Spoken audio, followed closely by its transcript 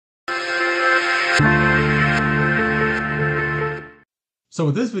So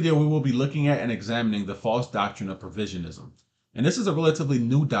with this video, we will be looking at and examining the false doctrine of provisionism. And this is a relatively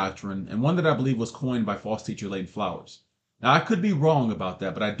new doctrine and one that I believe was coined by false teacher Leighton Flowers. Now, I could be wrong about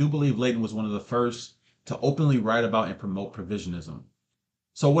that, but I do believe Leighton was one of the first to openly write about and promote provisionism.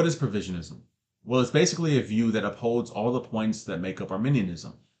 So what is provisionism? Well, it's basically a view that upholds all the points that make up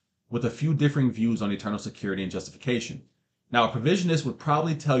Arminianism, with a few differing views on eternal security and justification. Now, a provisionist would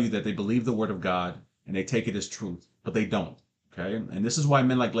probably tell you that they believe the word of God and they take it as truth, but they don't. Okay, and this is why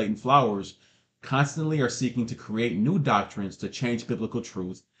men like Leighton Flowers constantly are seeking to create new doctrines to change biblical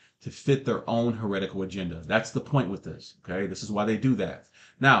truth to fit their own heretical agenda. That's the point with this. Okay, this is why they do that.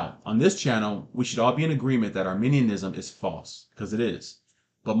 Now, on this channel, we should all be in agreement that Arminianism is false, because it is.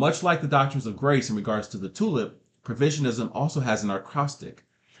 But much like the doctrines of grace in regards to the tulip, provisionism also has an acrostic,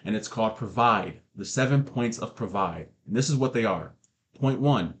 and it's called Provide, the 7 points of Provide. And this is what they are. Point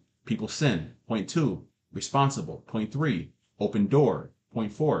 1, people sin. Point 2, responsible. Point 3, open door.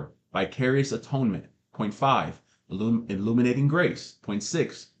 Point 4, vicarious atonement. Point 5, illuminating grace. Point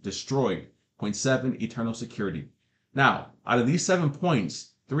 6, destroyed. Point 7, eternal security. Now, out of these 7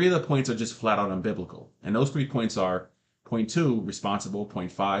 points, 3 of the points are just flat out unbiblical. And those 3 points are point 2, responsible.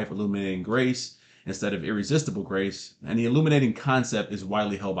 Point 5, illuminating grace instead of irresistible grace. And the illuminating concept is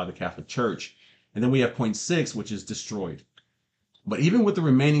widely held by the Catholic Church. And then we have point 6, which is destroyed. But even with the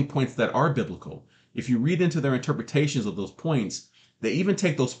remaining points that are biblical, if you read into their interpretations of those points, they even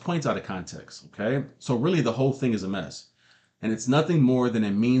take those points out of context, okay? So really the whole thing is a mess. And it's nothing more than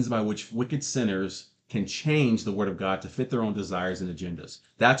a means by which wicked sinners can change the word of God to fit their own desires and agendas.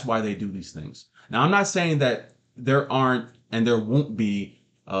 That's why they do these things. Now, I'm not saying that there aren't and there won't be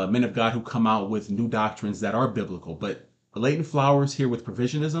men of God who come out with new doctrines that are biblical, but Leighton Flowers here with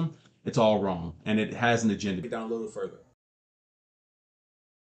provisionism, it's all wrong, and it has an agenda. Get down a little further.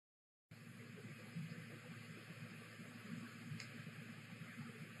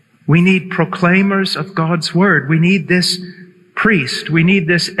 We need proclaimers of God's word. We need this priest. We need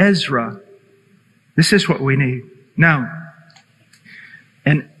this Ezra. This is what we need. Now,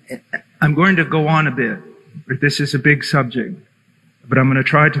 and I'm going to go on a bit. This is a big subject, but I'm going to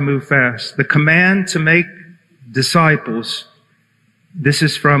try to move fast. The command to make disciples. This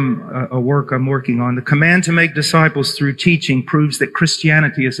is from a work I'm working on. The command to make disciples through teaching proves that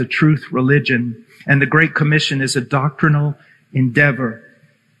Christianity is a truth religion, and the Great Commission is a doctrinal endeavor.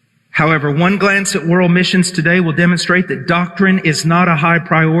 However, one glance at world missions today will demonstrate that doctrine is not a high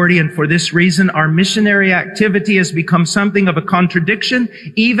priority, and for this reason, our missionary activity has become something of a contradiction,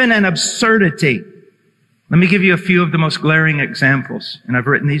 even an absurdity. Let me give you a few of the most glaring examples, and I've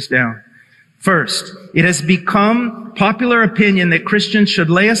written these down. First, it has become popular opinion that Christians should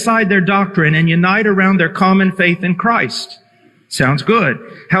lay aside their doctrine and unite around their common faith in Christ. Sounds good.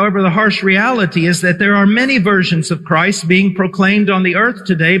 However, the harsh reality is that there are many versions of Christ being proclaimed on the earth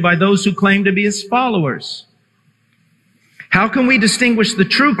today by those who claim to be his followers. How can we distinguish the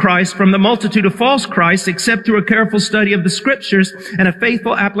true Christ from the multitude of false Christs except through a careful study of the Scriptures and a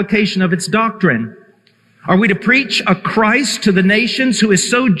faithful application of its doctrine? Are we to preach a Christ to the nations who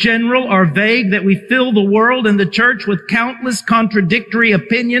is so general or vague that we fill the world and the church with countless contradictory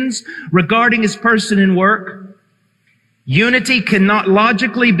opinions regarding his person and work? Unity cannot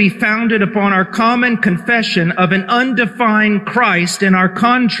logically be founded upon our common confession of an undefined Christ and our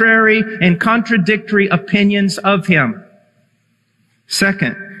contrary and contradictory opinions of him.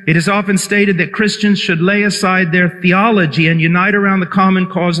 Second, it is often stated that Christians should lay aside their theology and unite around the common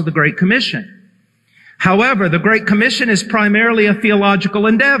cause of the Great Commission. However, the Great Commission is primarily a theological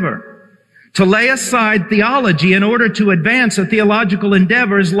endeavor. To lay aside theology in order to advance a theological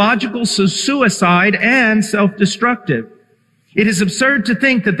endeavor is logical suicide and self-destructive. It is absurd to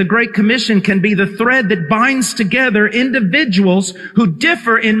think that the Great Commission can be the thread that binds together individuals who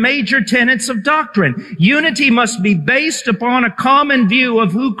differ in major tenets of doctrine. Unity must be based upon a common view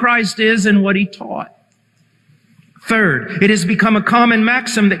of who Christ is and what he taught. Third, it has become a common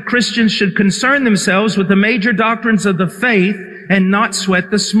maxim that Christians should concern themselves with the major doctrines of the faith and not sweat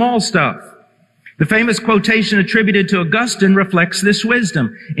the small stuff. The famous quotation attributed to Augustine reflects this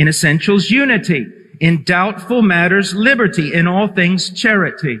wisdom. In essentials, unity. In doubtful matters, liberty. In all things,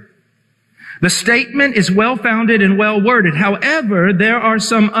 charity. The statement is well-founded and well-worded. However, there are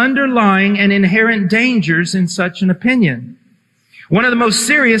some underlying and inherent dangers in such an opinion. One of the most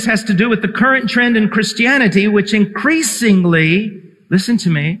serious has to do with the current trend in Christianity, which increasingly, listen to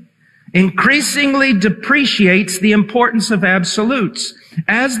me, increasingly depreciates the importance of absolutes.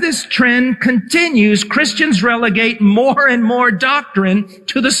 As this trend continues, Christians relegate more and more doctrine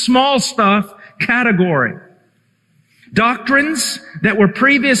to the small stuff category. Doctrines that were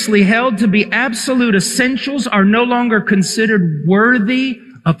previously held to be absolute essentials are no longer considered worthy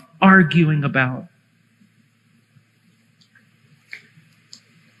of arguing about.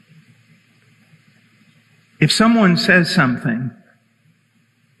 If someone says something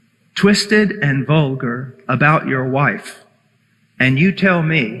twisted and vulgar about your wife, and you tell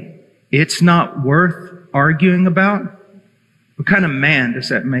me it's not worth arguing about, what kind of man does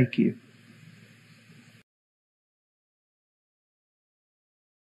that make you?